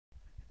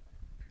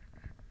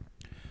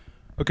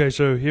Okay,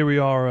 so here we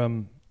are,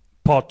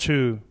 part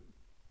 2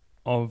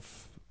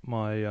 of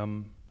my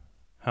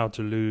how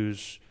to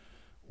lose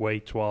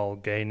weight while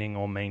gaining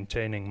or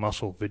maintaining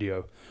muscle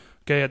video.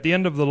 Okay, at the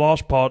end of the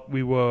last part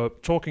we were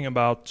talking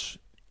about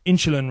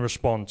insulin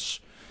response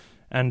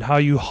and how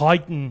you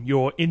heighten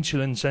your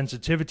insulin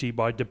sensitivity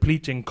by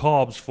depleting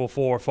carbs for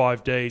 4 or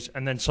 5 days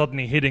and then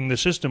suddenly hitting the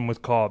system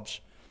with carbs,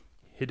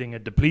 hitting a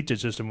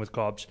depleted system with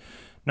carbs.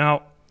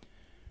 Now,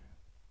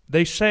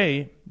 they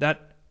say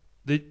that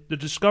the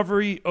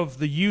discovery of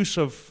the use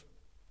of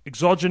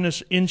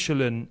exogenous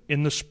insulin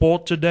in the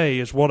sport today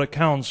is what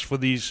accounts for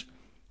these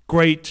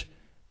great,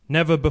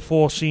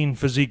 never-before-seen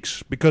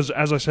physiques. Because,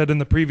 as I said in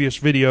the previous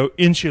video,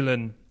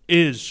 insulin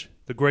is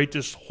the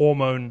greatest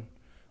hormone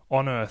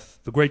on Earth,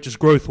 the greatest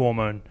growth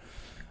hormone.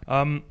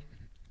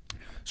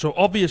 So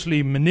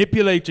obviously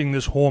manipulating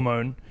this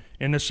hormone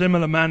in a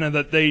similar manner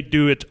that they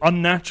do it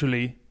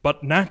unnaturally,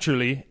 but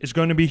naturally, is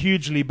going to be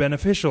hugely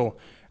beneficial.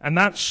 And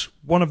that's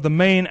one of the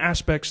main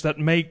aspects that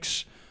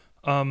makes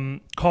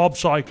carb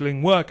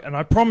cycling work. And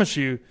I promise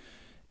you,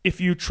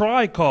 if you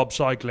try carb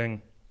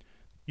cycling,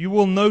 you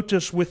will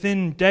notice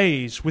within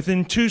days,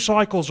 within 2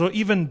 cycles, or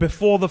even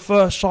before the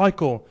first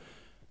cycle,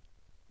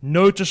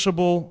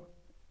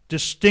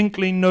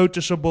 distinctly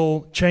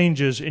noticeable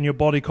changes in your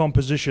body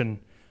composition.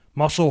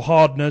 Muscle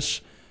hardness,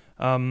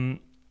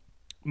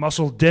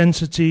 muscle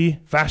density,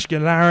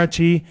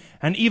 vascularity,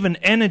 and even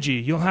energy.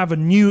 You'll have a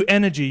new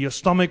energy. Your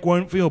stomach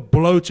won't feel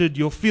bloated.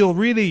 You'll feel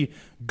really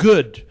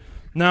good.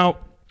 Now,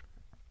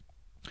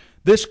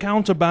 this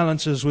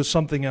counterbalances with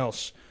something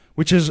else,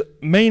 which is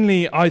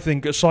mainly, I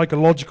think, a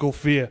psychological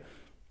fear,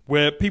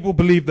 where people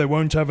believe they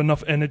won't have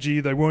enough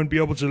energy, they won't be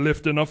able to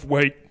lift enough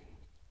weight,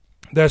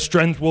 their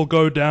strength will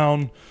go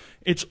down.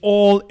 It's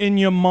all in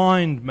your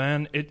mind,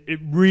 man. It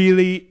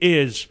really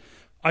is.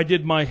 I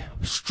did my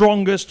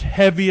strongest,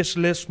 heaviest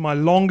lifts, my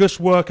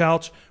longest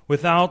workouts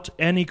without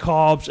any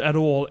carbs at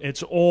all.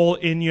 It's all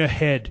in your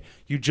head.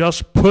 You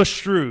just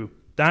push through.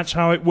 That's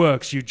how it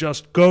works. You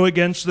just go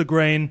against the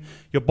grain.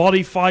 Your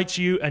body fights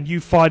you and you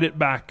fight it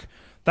back.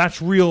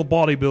 That's real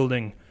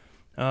bodybuilding.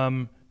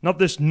 Not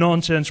this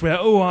nonsense where,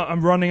 oh,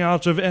 I'm running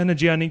out of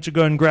energy, I need to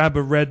go and grab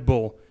a Red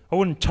Bull. I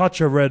wouldn't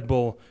touch a Red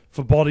Bull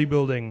for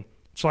bodybuilding.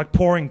 It's like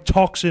pouring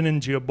toxin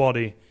into your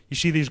body. You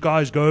see these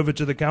guys go over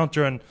to the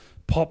counter and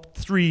pop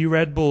 3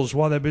 Red Bulls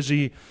while they're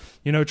busy,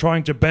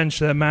 trying to bench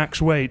their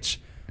max weights.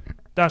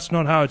 That's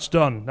not how it's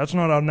done. That's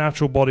not how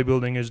natural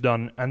bodybuilding is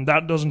done. And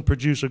that doesn't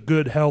produce a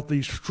good,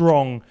 healthy,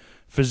 strong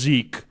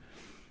physique.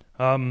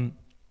 Not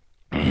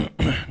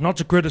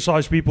to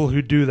criticize people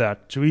who do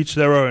that. To each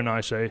their own, I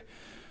say.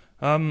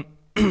 I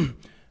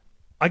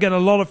get a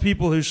lot of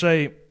people who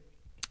say,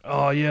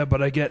 oh yeah,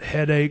 but I get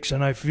headaches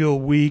and I feel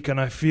weak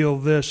and I feel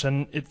this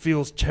and it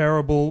feels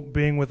terrible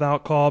being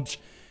without carbs.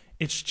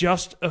 It's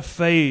just a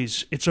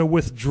phase. It's a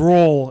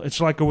withdrawal. It's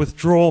like a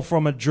withdrawal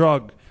from a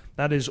drug.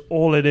 That is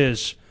all it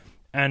is.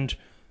 And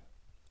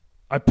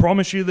I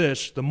promise you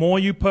this, the more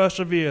you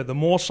persevere, the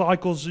more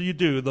cycles you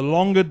do, the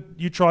longer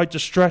you try to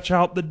stretch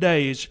out the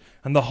days,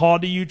 and the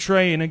harder you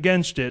train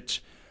against it,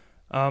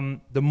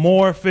 the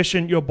more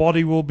efficient your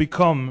body will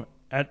become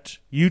at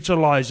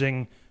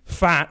utilizing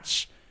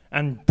fats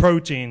and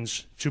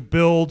proteins to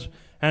build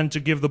and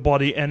to give the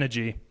body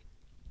energy.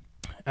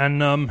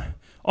 And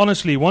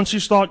honestly, once you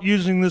start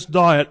using this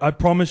diet, I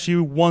promise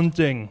you one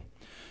thing.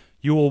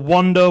 You will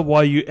wonder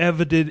why you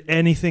ever did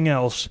anything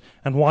else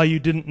and why you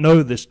didn't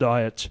know this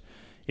diet.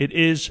 It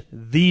is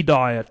the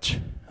diet.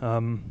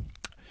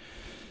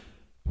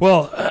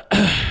 Well,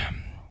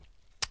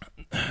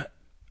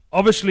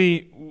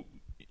 obviously,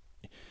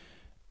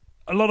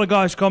 a lot of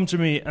guys come to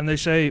me and they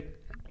say,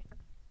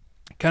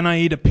 can I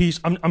eat a piece?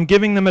 I'm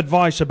giving them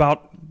advice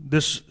about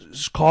this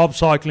carb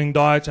cycling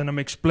diet and I'm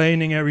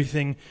explaining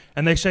everything.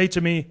 And they say to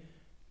me,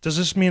 does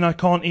this mean I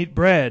can't eat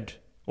bread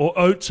or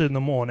oats in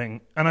the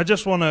morning? And I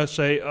just want to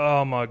say,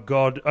 oh my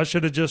God, I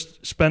should have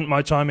just spent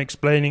my time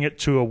explaining it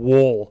to a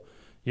wall.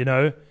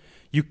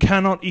 You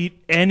cannot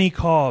eat any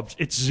carbs.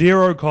 It's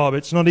 0 carb.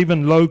 It's not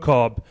even low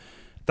carb.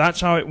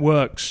 That's how it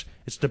works.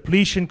 It's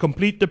depletion,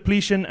 complete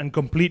depletion, and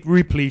complete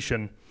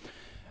repletion.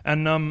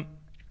 And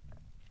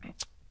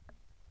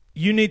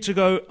you need to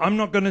go, I'm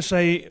not going to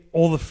say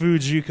all the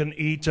foods you can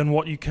eat and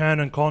what you can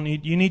and can't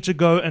eat. You need to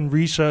go and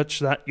research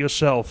that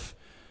yourself.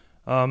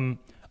 A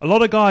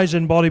lot of guys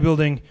in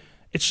bodybuilding,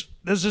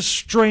 there's a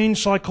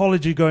strange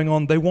psychology going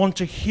on. They want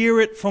to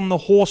hear it from the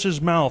horse's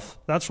mouth.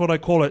 That's what I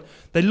call it.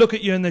 They look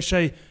at you and they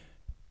say,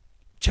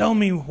 tell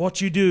me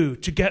what you do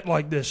to get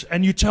like this.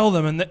 And you tell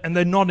them and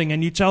they're nodding.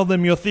 And you tell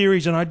them your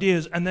theories and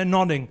ideas and they're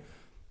nodding.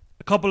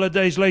 A couple of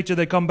days later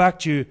they come back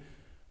to you.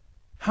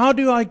 How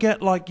do I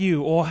get like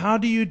you? Or how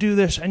do you do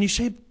this? And you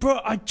say, bro,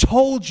 I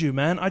told you,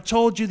 man. I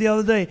told you the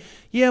other day.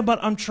 Yeah, but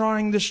I'm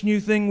trying this new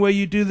thing where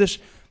you do this.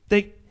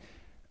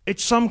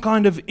 It's some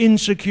kind of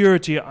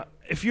insecurity.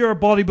 If you're a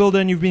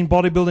bodybuilder and you've been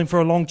bodybuilding for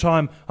a long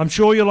time, I'm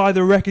sure you'll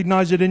either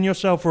recognize it in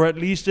yourself or at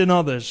least in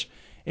others.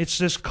 It's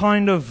this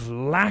kind of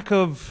lack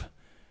of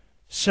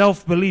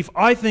self-belief.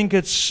 I think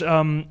it's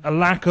a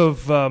lack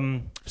of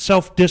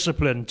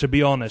self-discipline, to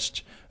be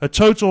honest. A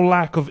total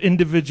lack of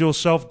individual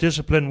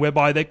self-discipline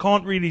whereby they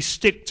can't really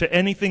stick to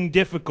anything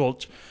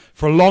difficult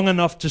for long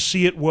enough to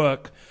see it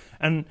work.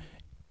 And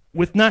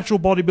with natural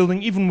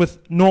bodybuilding, even with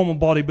normal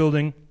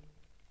bodybuilding,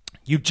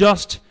 you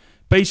just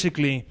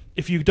basically,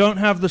 if you don't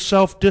have the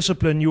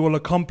self-discipline, you will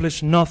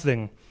accomplish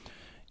nothing.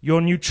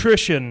 Your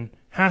nutrition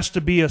has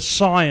to be a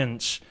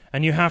science,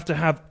 and you have to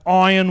have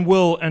iron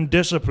will and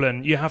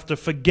discipline. You have to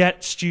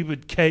forget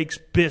stupid cakes,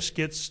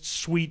 biscuits,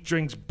 sweet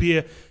drinks,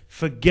 beer.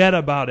 Forget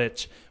about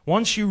it.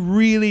 Once you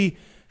really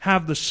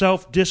have the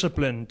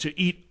self-discipline to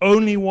eat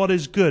only what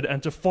is good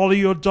and to follow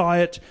your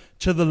diet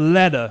to the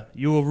letter,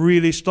 you will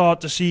really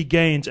start to see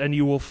gains, and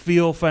you will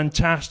feel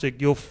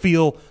fantastic. You'll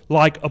feel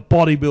like a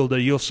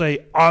bodybuilder. You'll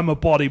say, I'm a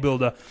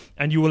bodybuilder.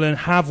 And you will then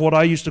have what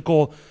I used to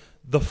call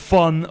the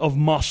fun of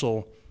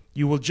muscle.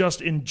 You will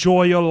just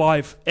enjoy your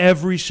life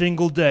every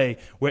single day.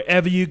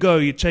 Wherever you go,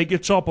 you take your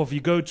top off,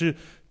 you go to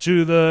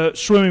the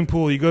swimming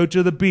pool, you go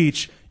to the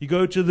beach, you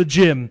go to the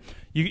gym,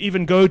 you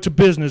even go to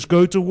business,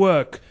 go to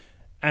work,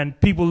 and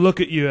people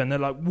look at you and they're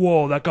like,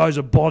 whoa, that guy's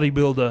a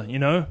bodybuilder, you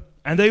know?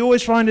 And they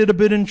always find it a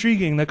bit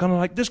intriguing. They're kind of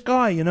like, this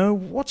guy, you know,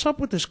 what's up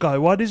with this guy?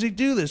 Why does he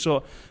do this?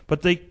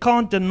 But they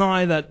can't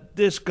deny that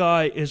this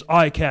guy is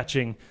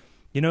eye-catching.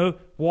 You know,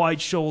 wide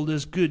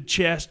shoulders, good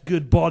chest,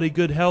 good body,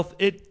 good health.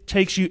 It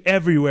takes you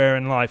everywhere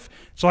in life.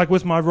 It's like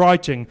with my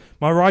writing.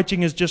 My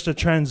writing is just a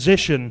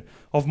transition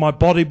of my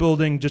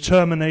bodybuilding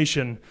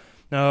determination.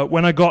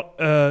 When I got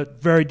a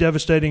very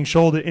devastating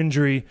shoulder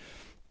injury,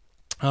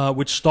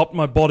 which stopped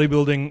my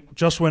bodybuilding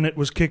just when it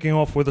was kicking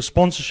off with a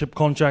sponsorship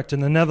contract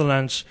in the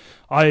Netherlands,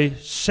 I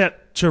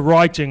set to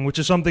writing, which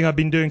is something I've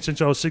been doing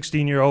since I was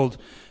 16-year-old.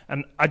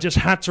 And I just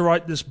had to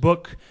write this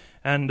book,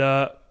 and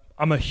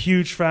I'm a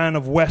huge fan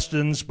of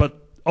Westerns,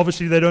 but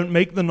obviously they don't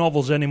make the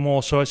novels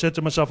anymore. So I said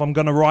to myself, I'm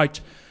going to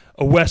write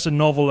a Western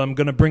novel. I'm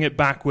going to bring it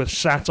back with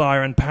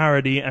satire and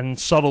parody and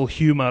subtle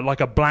humor, like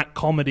a black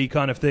comedy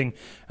kind of thing.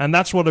 And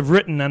that's what I've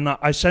written. And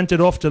I sent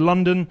it off to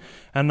London,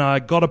 and I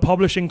got a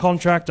publishing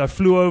contract. I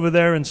flew over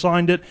there and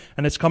signed it,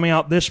 and it's coming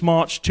out this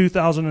March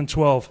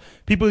 2012.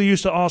 People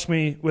used to ask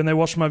me when they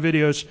watch my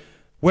videos,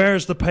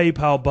 where's the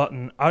PayPal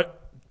button?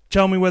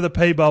 Tell me where the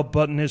PayPal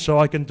button is so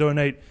I can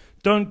donate.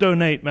 Don't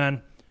donate,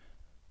 man.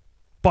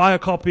 Buy a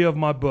copy of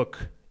my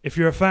book. If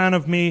you're a fan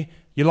of me,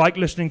 you like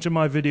listening to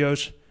my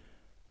videos,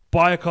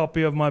 buy a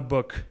copy of my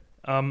book.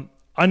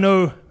 I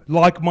know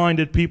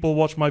like-minded people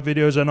watch my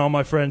videos and are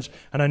my friends,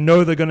 and I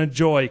know they're going to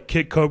enjoy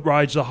Kit Cope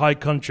Rides the High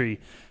Country.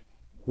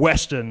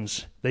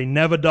 Westerns, they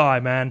never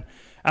die, man.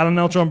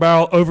 Eltron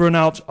Barrell, over and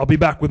out. I'll be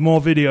back with more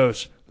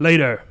videos.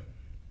 Later.